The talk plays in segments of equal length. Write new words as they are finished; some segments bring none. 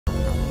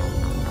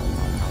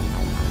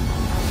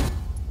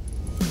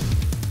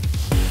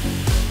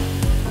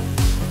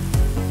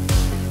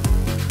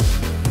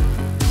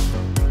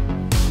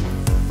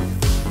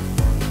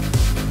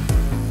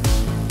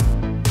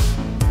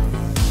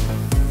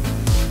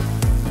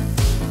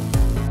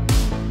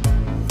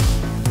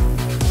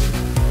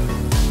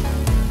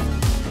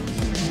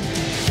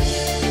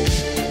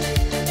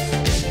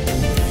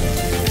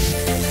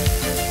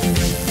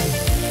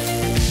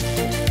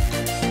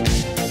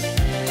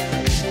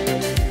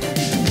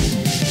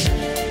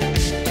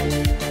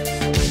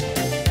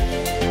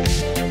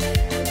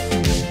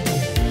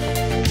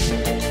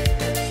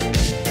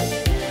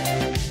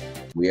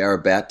We are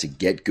about to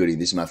get goody.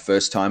 This is my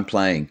first time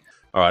playing.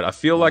 All right, I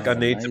feel like I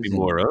need to be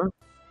more.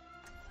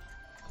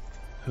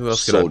 Who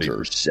else could I be?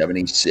 Soldier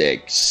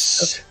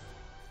 76.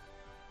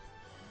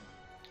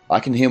 I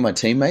can heal my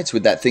teammates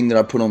with that thing that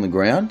I put on the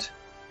ground.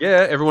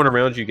 Yeah, everyone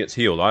around you gets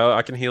healed.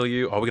 I can heal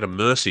you. Oh, we got a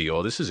mercy.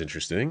 Oh, this is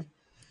interesting.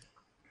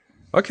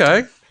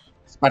 Okay.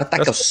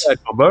 Spartacus. That's not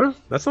bad combo.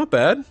 That's not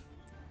bad.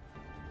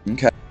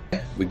 Okay,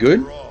 we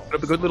good?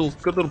 Got a good little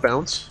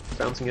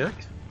bouncing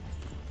act.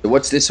 So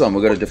what's this one?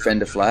 We've got to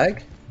defend a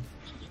flag.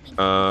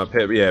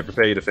 Prepare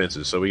your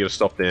defenses. So we got to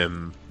stop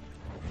them.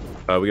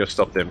 We got to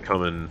stop them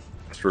coming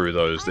through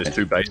those. There's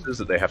 2 bases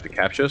that they have to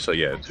capture. So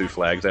yeah, 2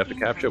 flags they have to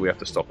capture. We have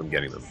to stop them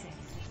getting them.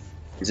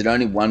 Is it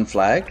only 1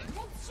 flag?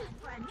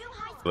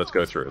 Let's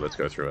go through. Let's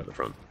go through at the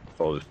front.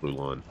 Follow this blue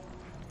line.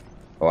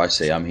 Oh, I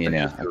see. I'm here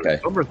now. Okay.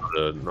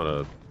 Sombra's not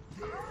a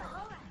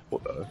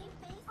what though,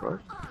 right?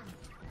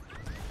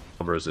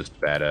 Sombra is this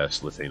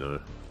badass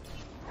Latino.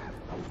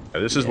 Now,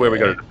 this is where we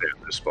got to defend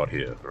this spot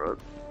here, right?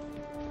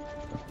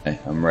 Okay,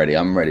 I'm ready.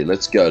 I'm ready.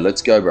 Let's go.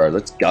 Let's go, bro.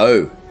 Let's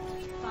go.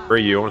 Where are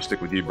you? I want to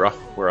stick with you, bro.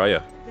 Where are you?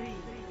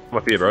 Come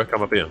up here, bro.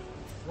 Come up here.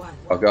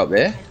 I'll go up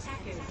there.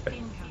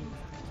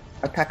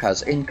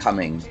 Attackers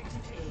incoming.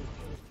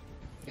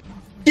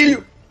 Get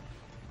you.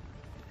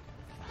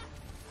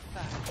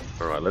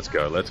 All right, let's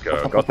go. Let's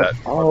go. Got that.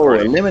 Oh,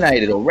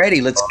 eliminated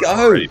already. Let's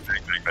go. Bang,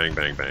 bang,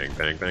 bang, bang,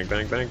 bang, bang,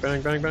 bang, bang,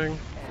 bang, bang, bang.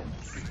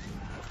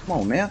 Come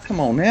on now. Come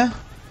on now.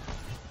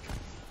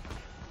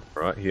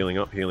 All right, healing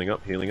up, healing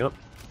up, healing up.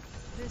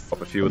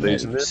 Pop a few of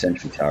these in there.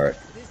 Sentry turret.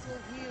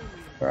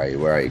 Where are you?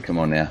 Where are you? Come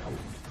on now.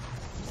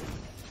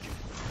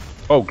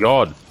 Oh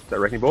God, is that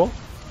wrecking ball?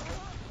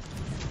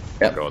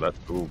 Yep. Oh God, that's.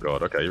 Oh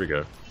God. Okay, here we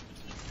go.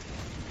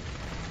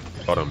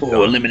 Got him.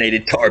 Oh,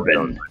 eliminated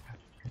Carbon.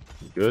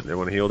 Good.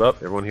 Everyone healed up.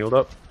 Everyone healed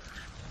up.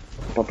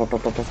 Pop, pop,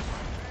 pop, pop, pop.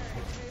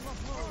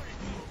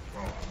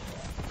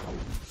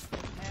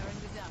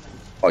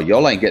 Oh,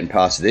 y'all ain't getting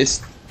past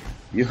this.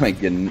 You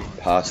ain't getting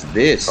past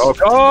this. Oh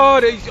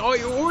God! Oh,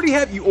 you already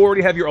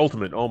have your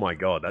ultimate. Oh my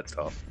God, that's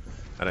tough.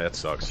 I know that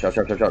sucks. Chop,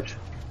 chop, chop, chop.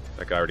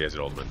 That guy already has an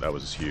ultimate. That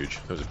was huge.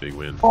 That was a big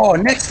win. Oh,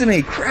 next to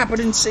me. Crap, I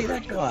didn't see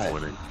that guy.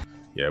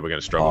 Yeah, we're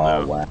gonna struggle now.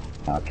 Oh wow.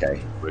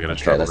 Okay. We're gonna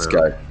struggle let's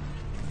now. go.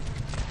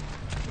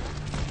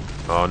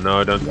 Oh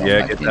no! Don't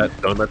get that!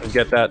 Don't let them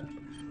get that.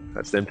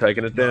 That's them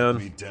taking it down.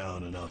 Me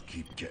down and I'll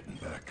keep getting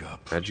back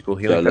up. Magical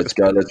healing. Let's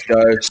go. Let's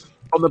go.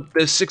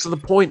 There's 6 on the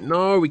point.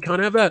 No, we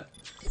can't have that.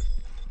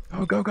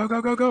 Go, go, go,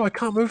 go, go, go! I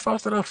can't move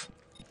fast enough.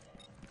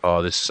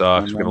 Oh, this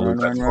sucks. We're gonna lose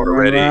that spot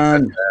already.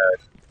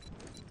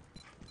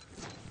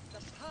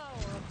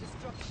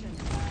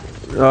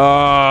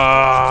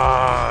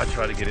 Ah!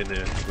 Try to get in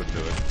there. Couldn't do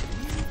it.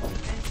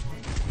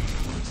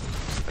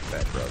 That's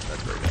bad, bro.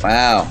 That's very bad.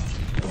 Wow.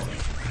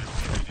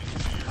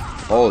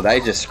 Oh, they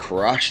just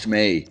crushed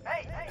me.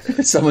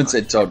 Someone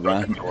said Todd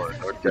run.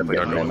 Definitely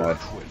don't know.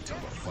 Wait till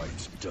the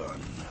fight's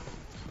done.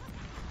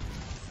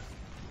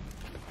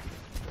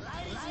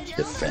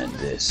 Defend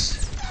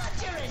this.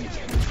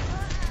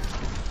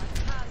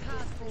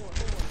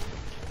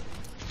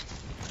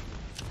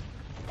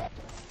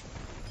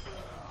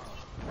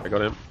 I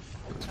got him.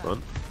 That's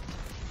fun.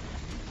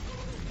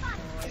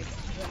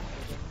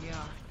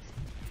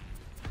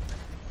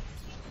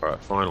 Alright,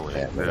 finally.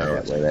 Yeah,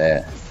 we're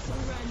there.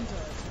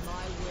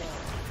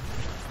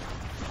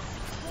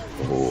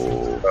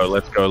 Oh. Oh,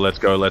 let's go, let's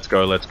go, let's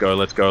go, let's go,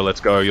 let's go,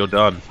 let's go. You're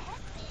done.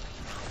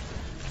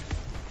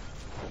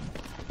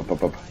 Up,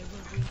 up, up.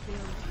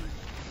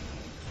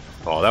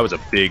 Oh, that was a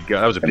big play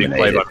by me.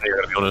 I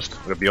gotta be honest.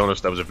 I gotta be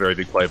honest. That was a very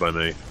big play by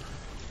me.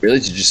 Really?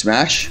 Did you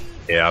smash?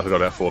 Yeah, I forgot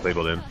about 4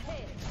 people then.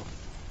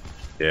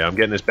 Yeah, I'm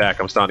getting this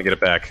back. I'm starting to get it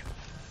back.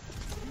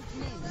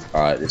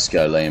 All right, let's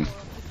go, Liam.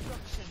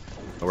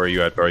 Where are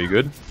you at, bro? Are you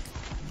good?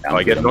 I'm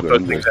I get good, knock I'm those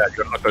good, things out. You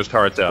gotta knock those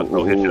turrets out.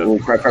 They'll hit you. Oh,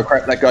 crap, crap,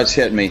 crap. That guy's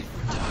hitting me.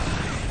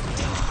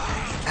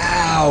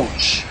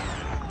 Ouch.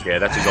 Yeah,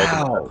 that's his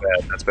ultimate.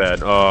 That's bad.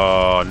 That's bad.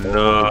 Oh,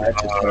 no. That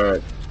just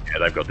hurt. Yeah,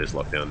 they've got this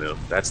locked down now.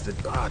 That's the...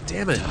 Ah,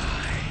 damn it.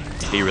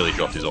 He really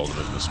dropped his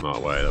ultimate in a smart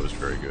way. That was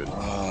very good.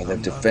 Oh,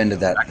 they've defended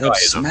that. That They've guy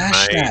is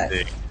smashed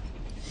amazing.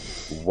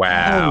 that.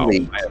 Wow.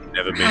 Holy I have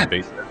never crap.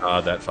 been beaten that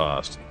hard that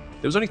fast.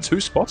 There was only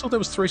 2 spots or there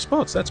was 3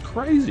 spots? That's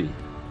crazy.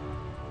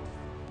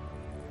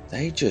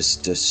 They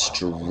just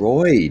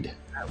destroyed.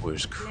 That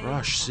was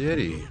Crush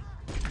City.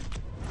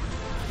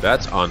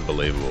 That's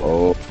unbelievable.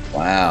 Oh,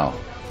 wow.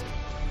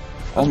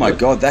 Oh my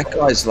God, that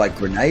guy's like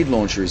grenade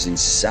launcher is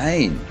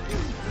insane.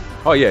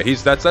 Oh yeah,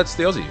 that's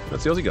the Aussie.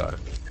 That's the Aussie guy.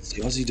 It's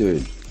the Aussie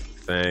dude.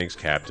 Thanks,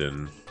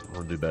 Captain. I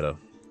want to do better.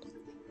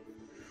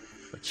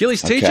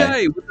 Achilles Okay.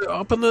 TJ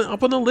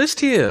up on the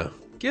list here.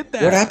 Get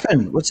that. What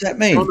happened? What's that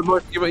mean?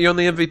 You're on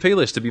the MVP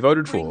list to be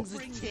voted for.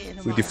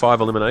 With your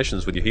 5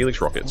 eliminations with your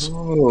Helix rockets.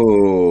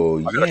 Oh,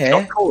 I got a yeah.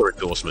 shot caller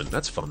endorsement.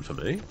 That's fun for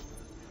me.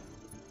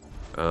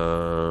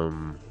 All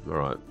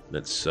right.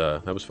 That's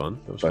that was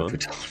fun. That was Vote fun. for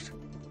Todd.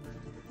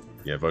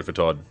 Yeah, vote for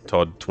Todd.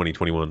 Todd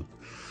 2021.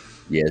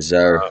 Yeah,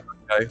 sir.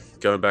 Okay,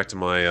 going back to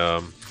my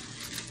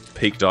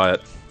peak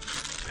diet,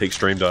 peak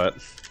stream diet.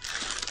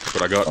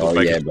 what I got. Oh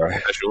yeah, bro.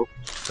 Special.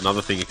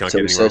 Another thing you can't So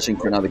get we're anywhere searching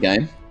else. for another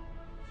game.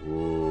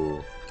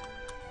 Ooh.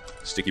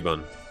 Sticky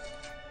bun.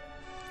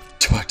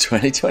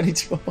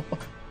 2024.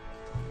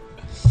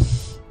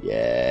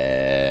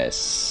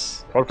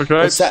 Yes. Todd for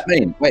What's that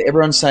mean? Wait,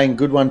 everyone's saying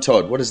good one,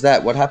 Todd. What is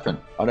that? What happened?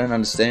 I don't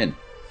understand.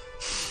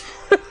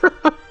 You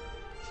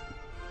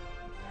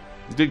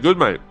did good,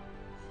 mate.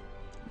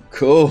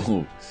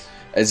 Cool.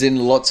 As in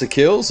lots of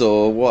kills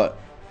or what?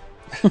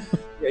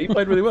 Yeah, you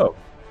played really well.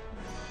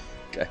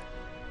 Okay.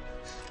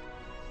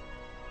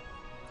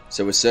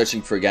 So we're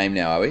searching for a game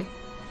now, are we?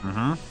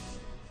 Mm-hmm.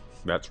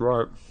 That's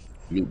right.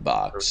 Loot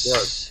box.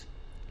 That's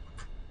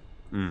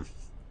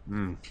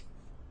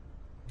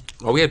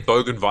Oh, we had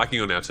Bogan Viking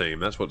on our team.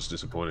 That's what's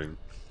disappointing.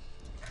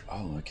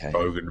 Oh, okay.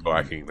 Bogan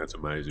Viking. That's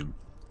amazing.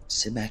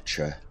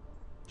 Symmetra.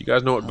 You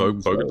guys know what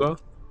Bogans are?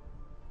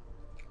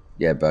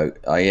 Yeah,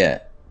 oh, yeah.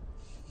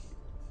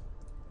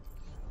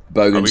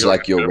 Bogan's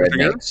like your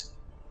rednecks.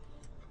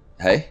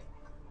 Hey?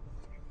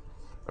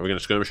 Are we going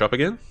to skirmish up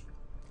again?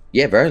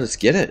 Yeah, bro, let's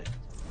get it.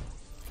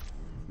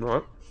 All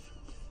right.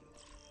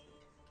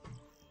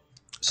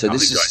 So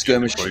this is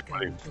skirmish.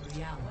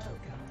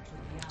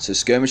 So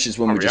skirmish is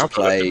when we just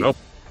play.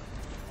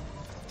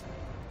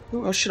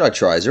 Who else should I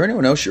try? Is there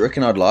anyone else you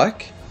reckon I'd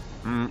like?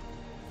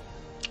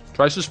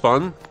 Trace is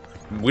fun.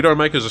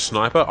 Widowmaker's a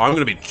sniper. I'm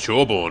going to be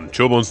Chorborn.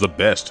 Chorborn's the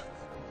best.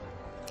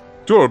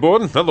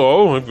 Chorborn,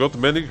 hello. I've got the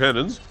many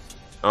cannons.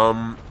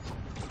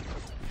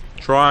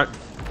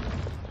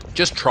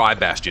 Just try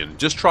Bastion.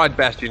 Just try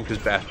Bastion because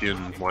Bastion.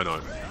 Why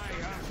not?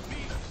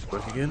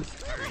 Work again.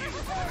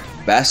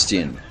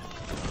 Bastion.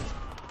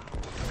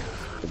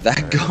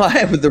 That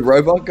guy with the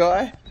robot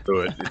guy.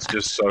 Do it. It's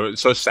just so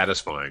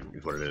satisfying.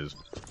 Is what it is.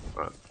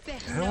 Right.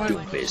 Do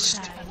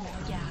best.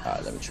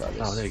 Alright, let me try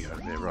this. Oh, there you go.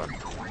 Yeah, right.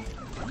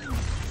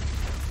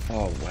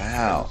 Oh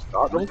wow.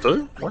 Start level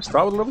 2? Why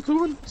start with level 2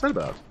 one? What's that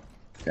about?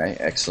 Okay,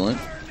 excellent.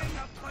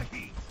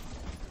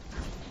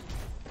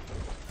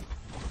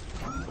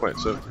 Wait,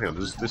 so hang on,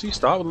 does he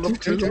start with a level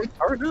 2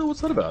 turret now?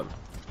 What's that about?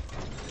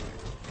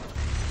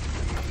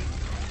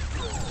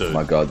 Dude, Oh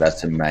my god,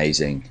 that's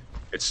amazing.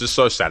 it's just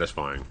so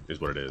satisfying, is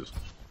what it is.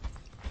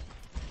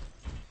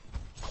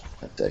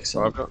 That's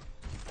So I've excellent. got...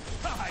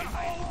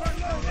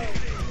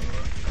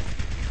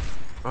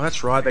 Oh,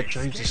 that's right, they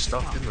changed his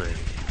stuff, didn't they?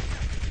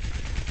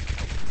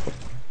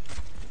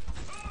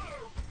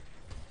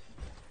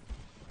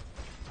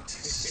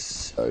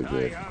 So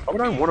good. Oh, I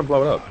don't want to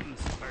blow it up.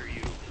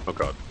 Oh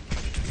god.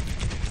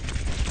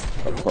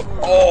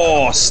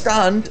 Oh,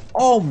 stunned!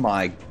 Oh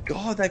my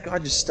god, that guy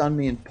just stunned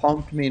me and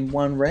pumped me in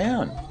one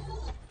round.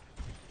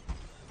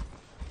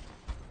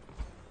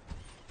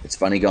 It's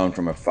funny going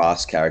from a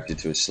fast character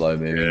to a slow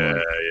moving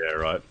one. Yeah,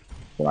 right.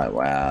 Like,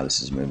 wow,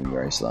 this is moving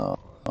very slow.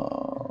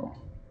 Oh.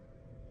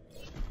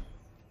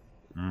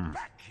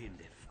 Back in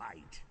the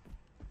fight.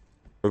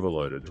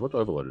 Overloaded. What's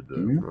Overloaded do?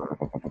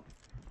 Mm.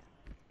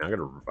 I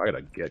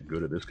gotta get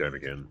good at this game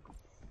again.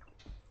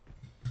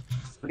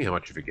 Funny how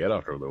much you forget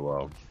after a little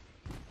while.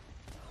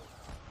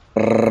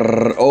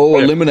 Oh,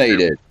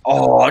 eliminated.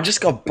 Oh, I just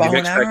got bow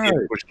and arrow.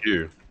 Push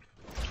Q.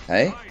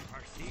 Hey?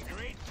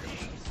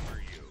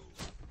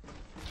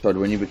 Todd,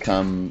 when you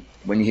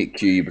hit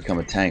Q, you become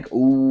a tank.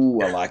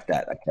 Ooh, I like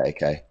that.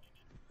 Okay.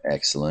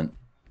 Excellent.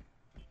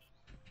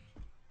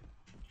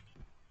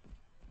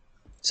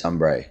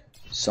 Sombre.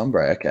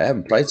 Okay, I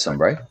haven't played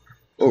Sombre.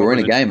 Oh, we're in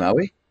a game, are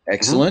we?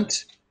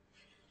 Excellent.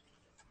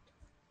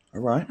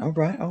 All right. I'll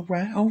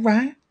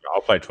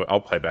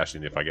play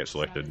Bastion if I get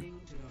selected.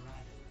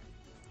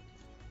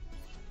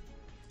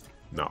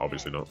 No,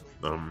 obviously not.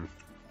 Oh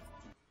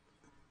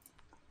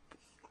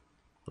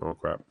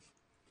crap.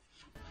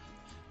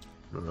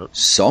 Alright.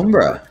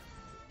 Sombra.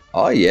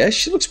 Oh yeah,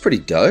 she looks pretty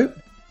dope.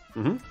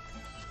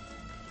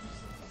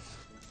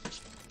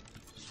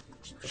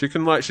 She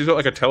can she's got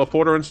like a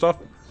teleporter and stuff.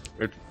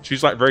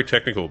 She's like very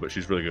technical, but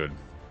she's really good.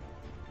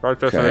 Right,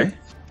 Stephanie.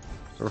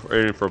 Okay.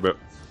 Aiming for a bit.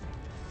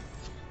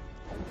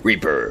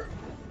 Reaper.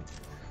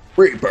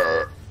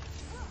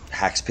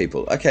 Hacks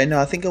people. Okay, no,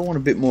 I think I want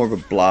a bit more of a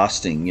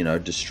blasting,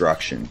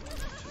 destruction.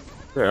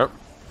 Yeah.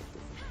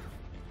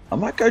 I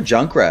might go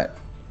Junkrat.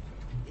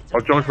 Oh,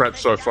 Junkrat's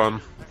so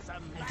fun.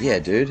 Yeah,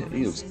 dude,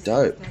 he looks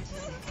dope. The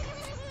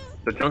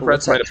What's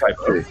Junkrat's that made of trap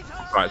paper. do?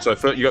 Right, so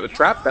first you got the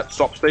trap that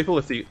stops people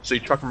if you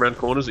chuck them around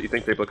corners that you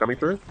think people are coming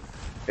through.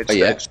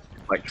 It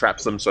like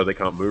traps them so they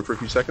can't move for a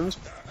few seconds.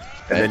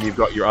 And then you've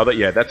got your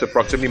other, that's a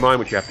proximity mine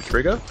which you have to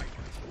trigger.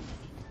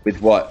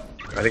 With what?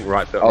 I think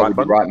right. With the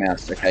button. right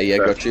mouse. Okay, yeah,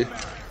 So- got you.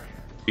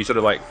 You sort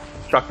of like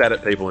chuck that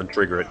at people and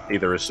trigger it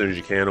either as soon as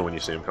you can or when you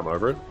see them come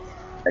over it.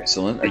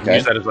 Excellent. You can Okay.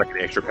 use that as like an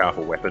extra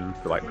powerful weapon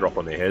to like drop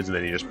on their heads, and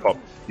then you just pop.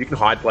 You can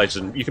hide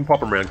places and you can pop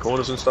them around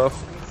corners and stuff.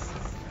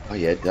 Oh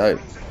yeah,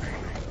 dope.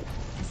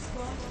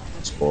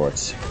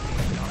 Sports.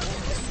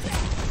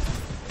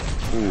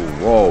 Ooh,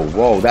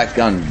 whoa, that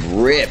gun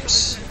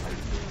rips.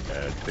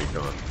 Yeah, it's big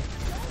time.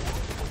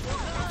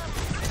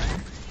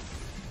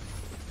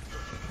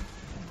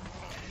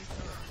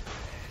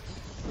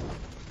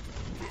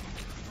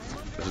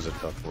 This is a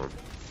tough one.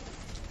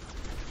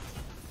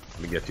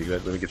 Let me get you.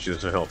 Let me get you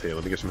some health here.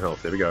 Let me get some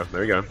health. There we go. There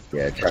we go.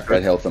 Yeah, chuck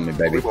that health on me,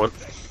 baby. Come on.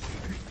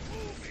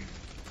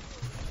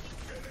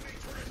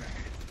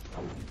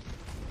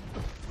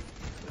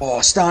 Oh,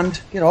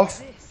 stunned. Get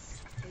off.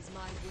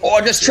 Oh,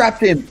 I just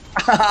trapped him.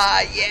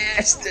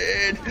 Yes,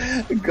 dude.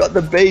 I got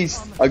the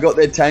beast. I got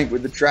their tank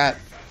with the trap.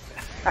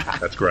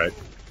 That's great.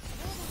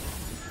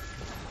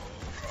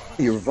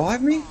 You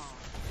revived me?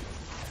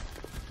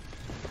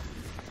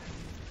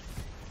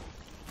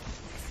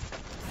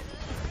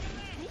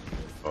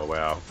 Oh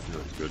wow,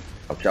 that's good.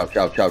 Ouch, ouch,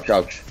 ouch,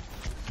 ouch.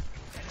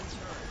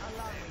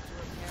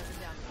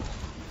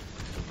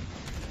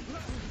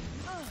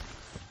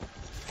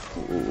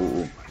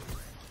 Ooh.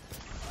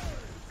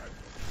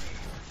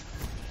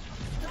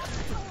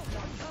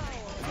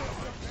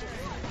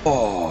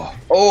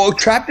 Oh,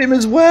 trapped him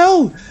as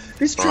well.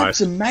 This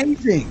trap's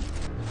amazing.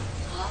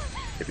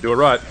 If you do it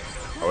right.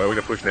 Oh, well, we're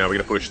gonna push now. We're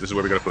gonna push. This is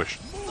where we're gonna push.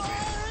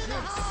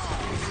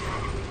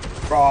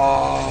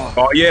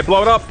 Oh yeah,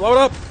 blow it up, blow it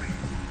up.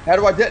 How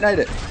do I detonate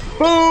it?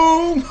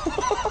 Boom!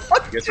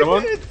 Get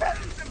someone? That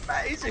is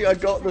amazing. I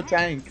got the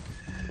tank.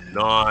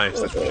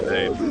 Nice. That's what you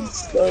need. This is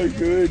so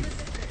good.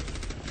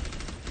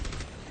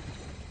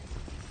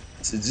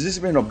 So does this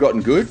mean I've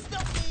gotten good?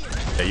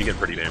 Yeah, you get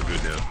pretty damn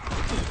good now.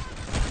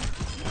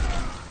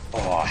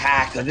 Oh,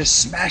 hacked. I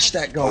just smashed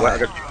that guy. Oh, wow,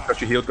 got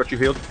you healed, got you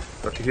healed,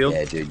 got you healed.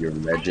 Yeah, dude, you're a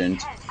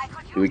legend.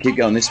 Do we keep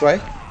going this way?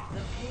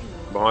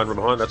 Behind, we're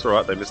behind. That's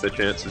alright. They missed their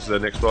chance. This is their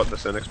next spot.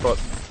 That's their next spot.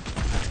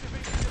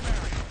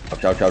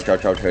 Ouch,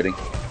 hurting.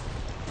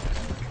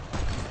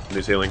 Who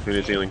needs healing? Who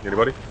needs healing?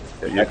 Anybody?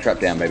 Yeah, you. Trap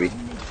down, baby.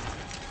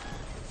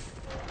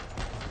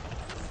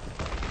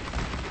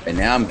 And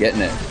now I'm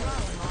getting it.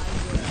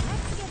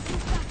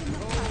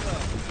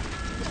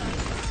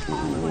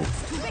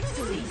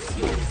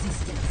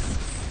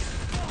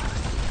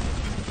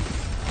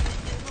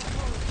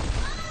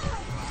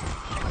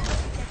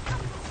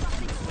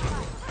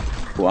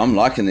 Well, I'm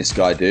liking this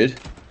guy, dude.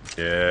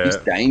 Yeah. He's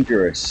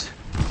dangerous.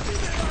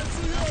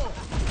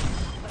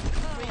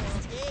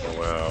 Oh,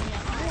 wow.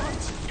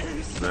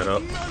 That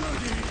up.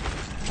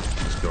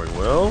 It's going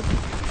well.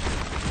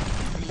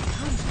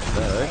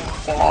 Okay.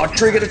 Oh,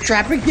 triggered a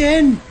trap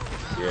again.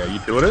 Yeah, you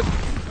doing it?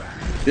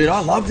 Dude,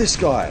 I love this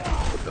guy.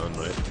 Well done,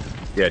 mate.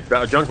 Yeah,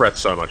 Junkrat's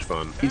so much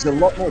fun. He's a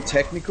lot more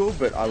technical,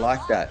 but I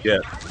like that. Yeah.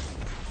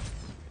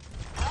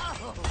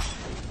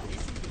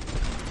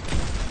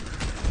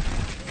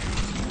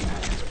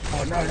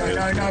 Oh, no.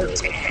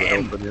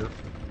 Damn.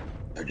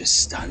 Oh, just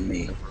stun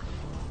me.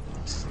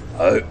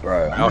 Oh,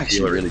 bro. I'm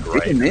actually really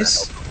digging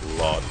this.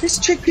 This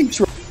chick keeps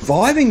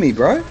reviving me,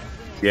 bro.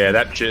 Yeah,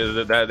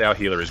 that our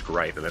healer is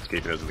great, and that's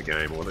keeping us in the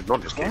game. Or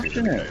not just keeping us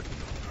in the game.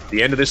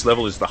 The end of this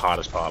level is the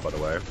hardest part, by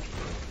the way.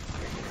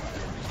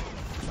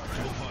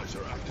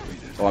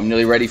 Oh, I'm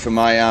nearly ready for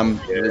my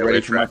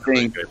ready for my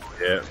thing.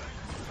 Yeah.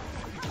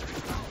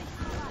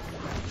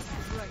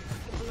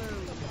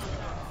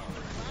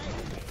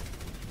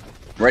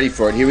 Ready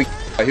for it. Here we go.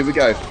 Do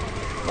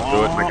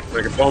it.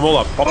 Make it bomb all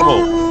up. Pop them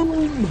all.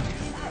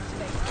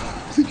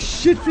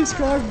 Shit, this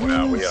guy rules.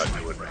 Wow, we are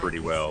doing pretty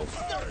well.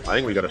 I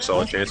think we got a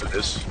solid chance at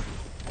this.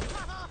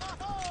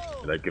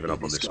 They've given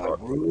up on this spot.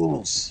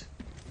 Rules.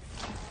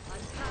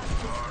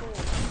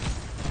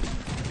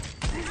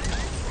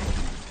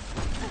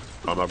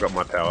 I've got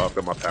my power. I've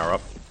got my power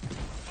up.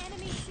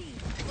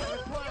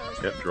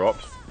 Yep,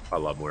 dropped. I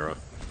love Moira.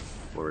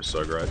 Moira's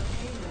so great.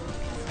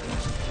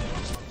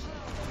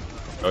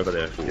 Over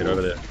there. Get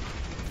over there.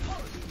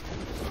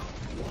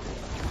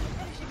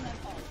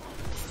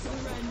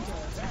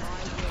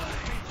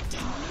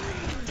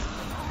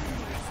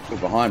 Oh,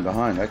 behind.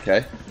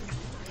 Okay.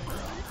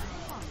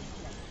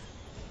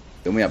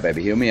 Heal me up,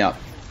 baby. Heal me up.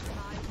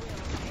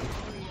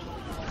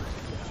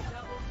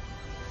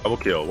 Double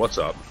kill. What's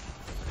up?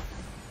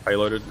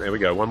 Payloaded. There we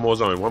go. One more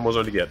zone. One more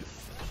zone to get.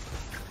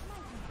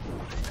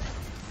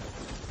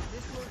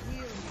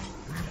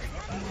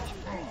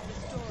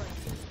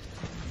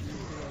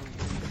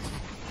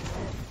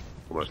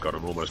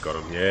 Almost got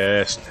him.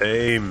 Yes,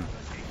 team.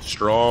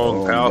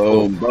 Strong,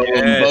 powerful.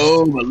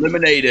 Boom.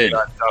 Eliminated.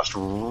 Just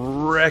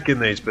wrecking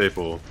these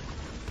people.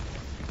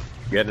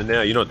 Getting it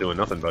now. You're not doing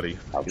nothing, buddy.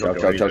 Ouch.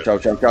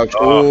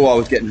 Oh, I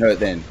was getting hurt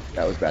then.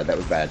 That was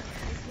bad.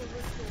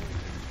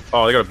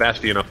 Oh, they got a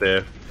Bastion up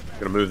there.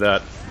 Gonna move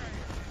that.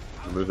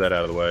 Move that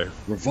out of the way.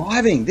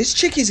 Reviving. This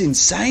chick is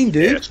insane,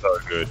 dude. Yeah, so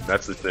good.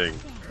 That's the thing.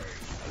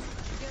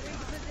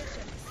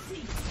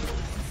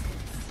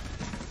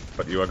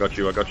 I got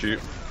you.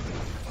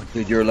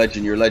 Dude, you're a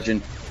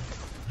legend.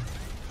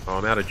 Oh,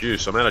 I'm out of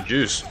juice. Here we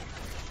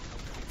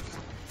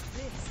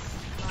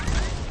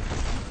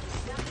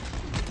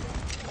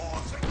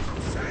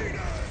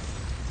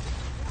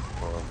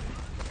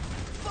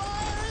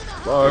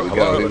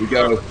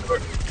go.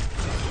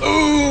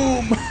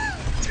 Boom!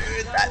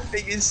 Dude, that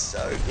thing is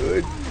so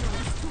good.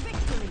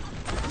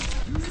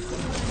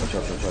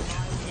 Watch.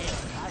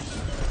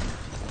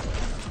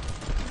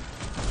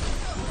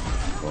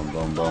 Boom.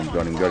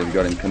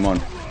 Got him. Come on.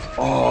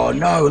 Oh,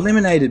 no.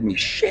 Eliminated me.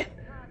 Shit.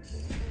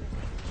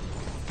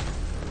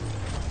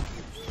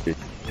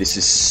 This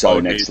is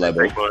so next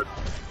level.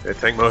 They're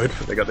tank mode.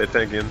 They got their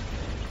tank in.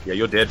 Yeah,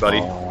 you're dead, buddy.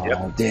 Oh,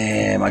 yep.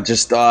 Damn, I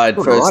just died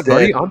All first right, dead.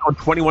 buddy. I'm on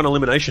 21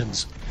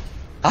 eliminations.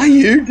 Are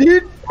you,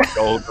 dude?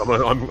 Gold.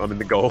 I'm in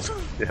the gold.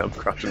 Yeah, I'm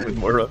crushing with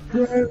Moira.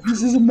 Bro,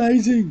 this is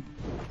amazing.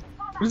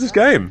 What is this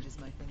game?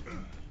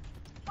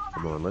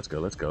 Come on, let's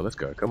go.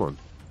 Come on.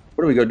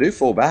 What do we got to do?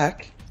 Fall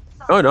back?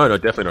 No,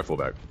 definitely no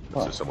fallback. It's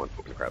Oh. just someone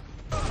talking crap.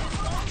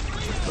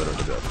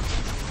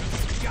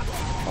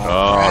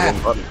 Oh,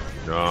 wrong button.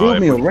 No, killed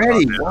me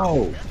already. down.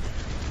 Whoa.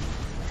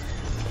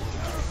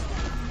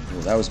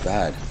 Oh, that was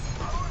bad.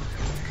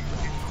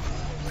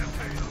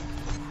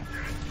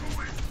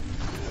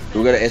 Do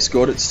we got to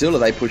escort it still, or are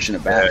they pushing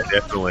it back? Yeah,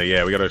 definitely.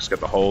 Yeah, we got to skip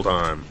the whole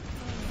time.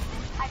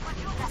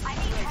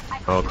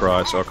 Oh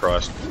Christ! Oh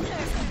Christ!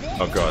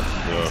 Oh God!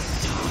 Ugh.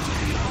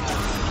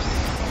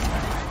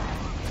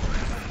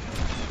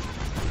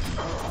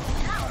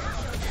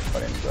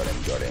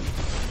 Got him.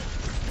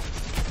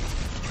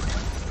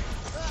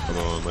 Come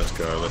on, let's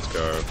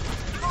go.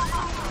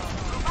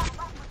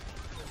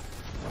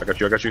 I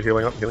got you.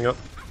 Healing up.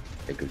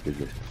 Yeah,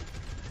 good.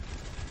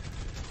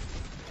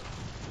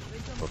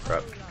 Oh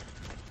crap!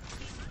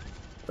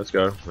 Let's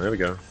go. There we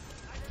go.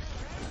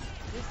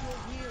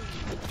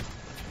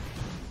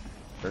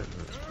 Okay,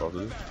 that's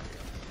positive.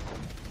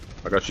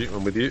 I got you.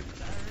 I'm with you.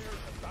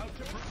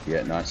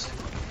 Yeah, nice.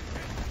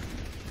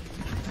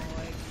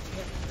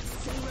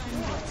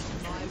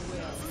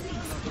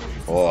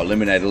 Oh,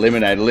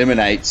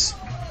 eliminates.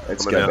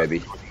 Let's go, baby.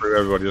 Through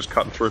everybody, just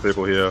cutting through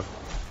people here.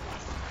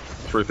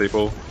 Through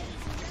people.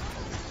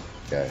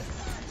 Go.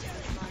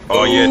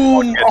 Oh yeah.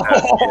 Oh,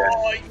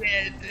 Yeah.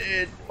 yeah,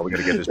 dude. Oh, we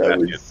gotta get this That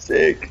bastion. was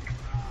sick.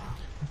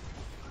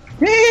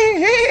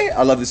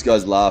 I love this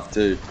guy's laugh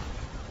too.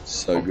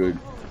 So good.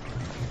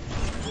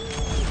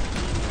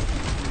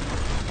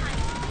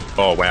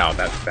 Oh wow,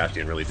 that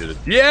bastion really did it.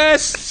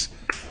 Yes!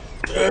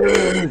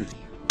 Dude.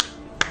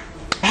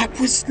 That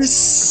was the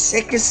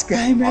sickest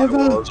game I ever.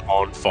 was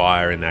on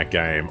fire in that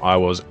game. I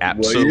was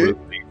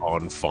absolutely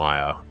on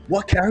fire.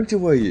 What character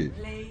were you?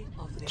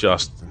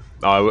 Just,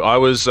 I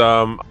was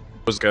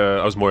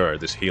Moira,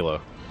 this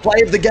healer.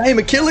 Play of the game,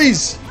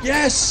 Achilles.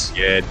 Yes.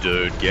 Yeah,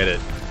 dude, get it.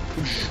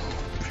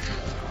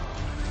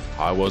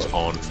 I was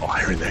on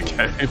fire in that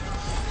game.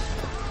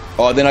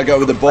 Oh, then I go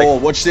with the ball.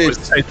 Watch I was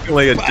this.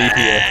 basically a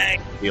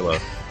DPS healer.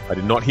 I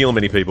did not heal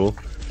many people.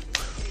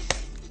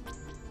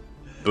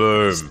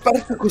 Boom.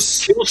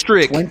 Spartacus. Kill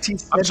streak.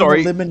 27 I'm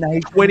sorry.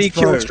 eliminations, 20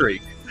 kill bro.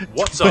 streak.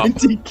 What's up?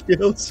 20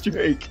 kill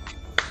streak.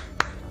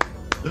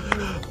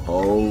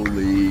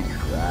 Holy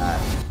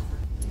crap.